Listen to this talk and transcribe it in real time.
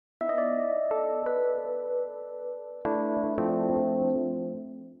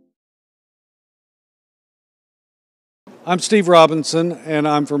I'm Steve Robinson, and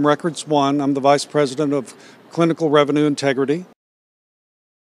I'm from RecordsOne. I'm the Vice President of Clinical Revenue Integrity.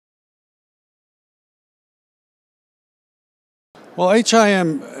 Well,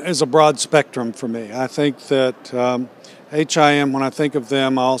 HIM is a broad spectrum for me. I think that HIM, when I think of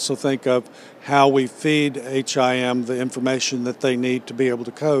them, I also think of how we feed HIM the information that they need to be able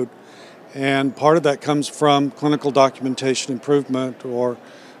to code. And part of that comes from clinical documentation improvement, or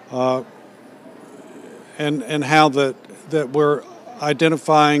and how that we're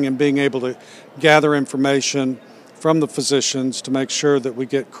identifying and being able to gather information from the physicians to make sure that we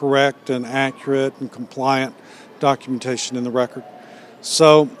get correct and accurate and compliant documentation in the record.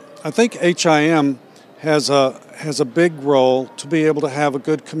 So I think HIM has a big role to be able to have a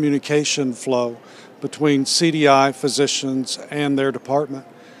good communication flow between CDI physicians and their department.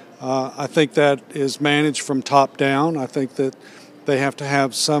 I think that is managed from top down. I think that they have to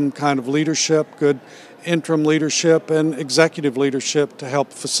have some kind of leadership, good interim leadership and executive leadership to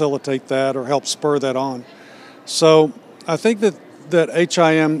help facilitate that or help spur that on. So I think that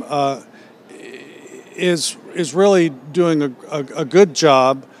HIM is really doing a good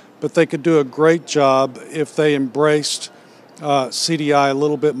job, but they could do a great job if they embraced CDI a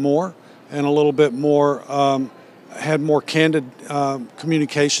little bit more and a little bit more had more candid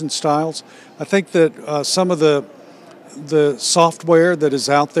communication styles. I think that some of the software that is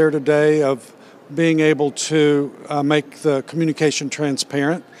out there today of being able to make the communication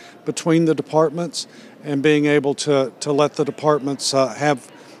transparent between the departments and being able to let the departments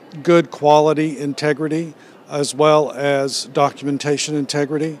have good quality integrity as well as documentation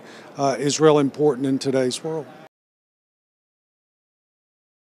integrity is real important in today's world.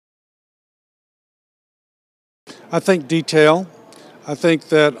 I think detail. I think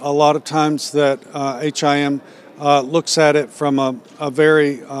that a lot of times that HIM looks at it from a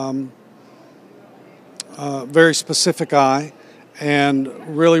very very specific eye and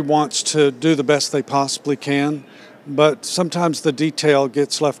really wants to do the best they possibly can, but sometimes the detail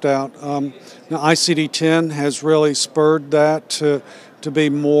gets left out. Now ICD-10 has really spurred that to be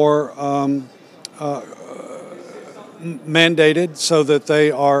more mandated so that they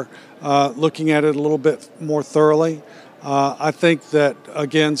are looking at it a little bit more thoroughly. I think that,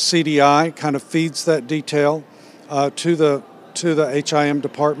 again, CDI kind of feeds that detail to the HIM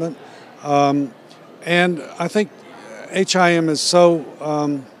department. And I think HIM is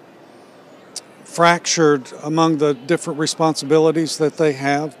so fractured among the different responsibilities that they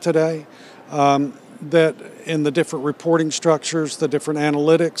have today, that in the different reporting structures, the different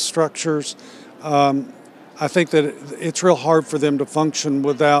analytics structures, I think that it's real hard for them to function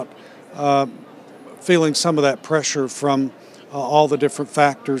without feeling some of that pressure from all the different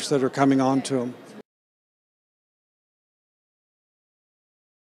factors that are coming onto them.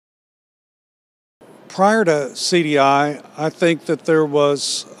 Prior to CDI, I think that there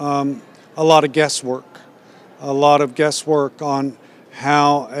was a lot of guesswork on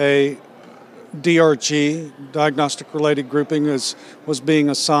how a DRG, diagnostic related grouping, was being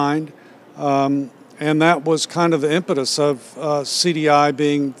assigned. And that was kind of the impetus of CDI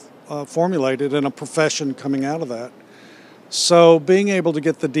being formulated and a profession coming out of that. So being able to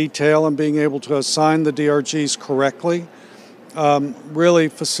get the detail and being able to assign the DRGs correctly really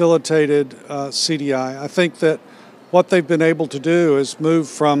facilitated CDI. I think that what they've been able to do is move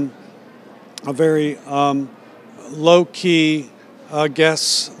from a very low-key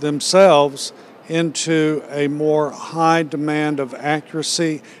guess themselves into a more high demand of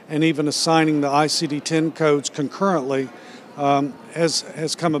accuracy, and even assigning the ICD-10 codes concurrently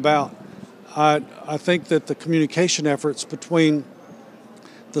has come about. I think that the communication efforts between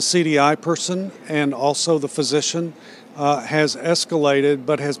the CDI person and also the physician has escalated,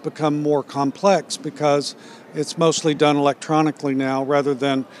 but has become more complex because it's mostly done electronically now rather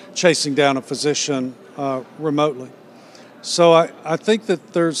than chasing down a physician remotely. So I think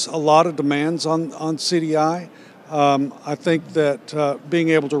that there's a lot of demands on CDI. I think that being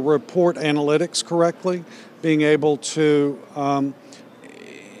able to report analytics correctly, being able to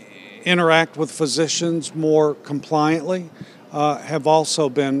interact with physicians more compliantly have also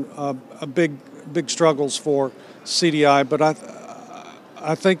been a big struggles for CDI, but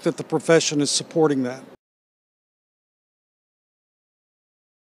I think that the profession is supporting that.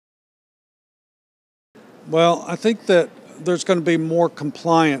 Well, I think that there's going to be more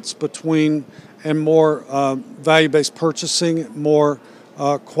compliance between and more value-based purchasing, more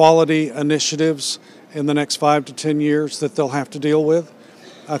quality initiatives in the next 5 to 10 years that they'll have to deal with.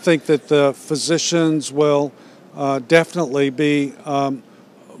 I think that the physicians will definitely be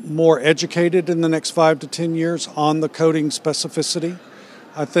more educated in the next 5 to 10 years on the coding specificity.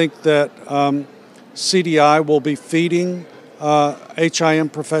 I think that CDI will be feeding HIM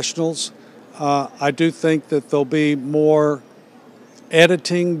professionals. I do think that there'll be more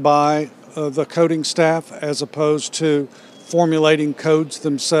editing by the coding staff as opposed to formulating codes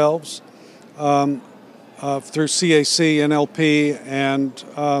themselves through CAC, NLP,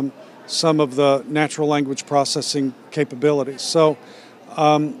 and some of the natural language processing capabilities. So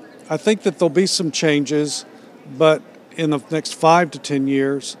I think that there'll be some changes, but in the next 5 to 10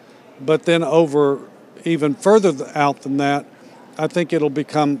 years, but then over even further out than that, I think it'll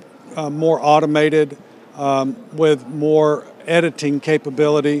become more automated with more editing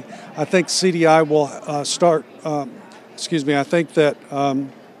capability. I think CDI will I think that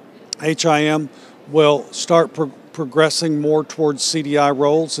HIM will start progressing more towards CDI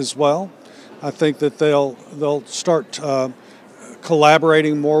roles as well. I think that they'll start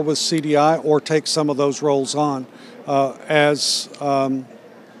collaborating more with CDI or take some of those roles on as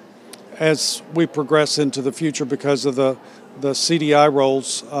we progress into the future, because of the CDI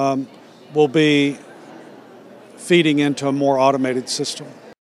roles will be feeding into a more automated system.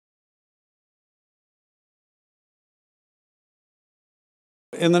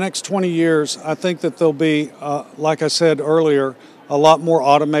 In the next 20 years, I think that there'll be, like I said earlier, a lot more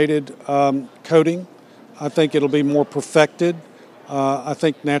automated coding. I think it'll be more perfected. I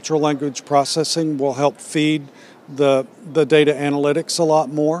think natural language processing will help feed the data analytics a lot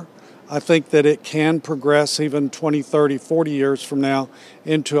more. I think that it can progress even 20, 30, 40 years from now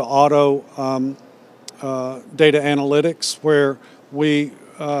into auto data analytics, where we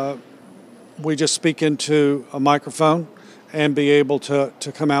just speak into a microphone and be able to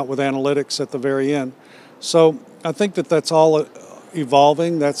come out with analytics at the very end. So I think that that's all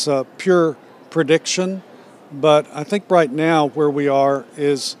evolving. That's a pure prediction. But I think right now where we are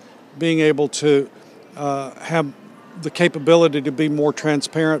is being able to have the capability to be more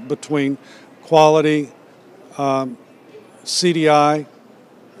transparent between quality, CDI,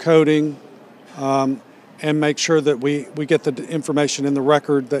 coding, and make sure that we get the information in the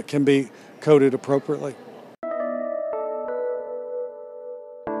record that can be coded appropriately.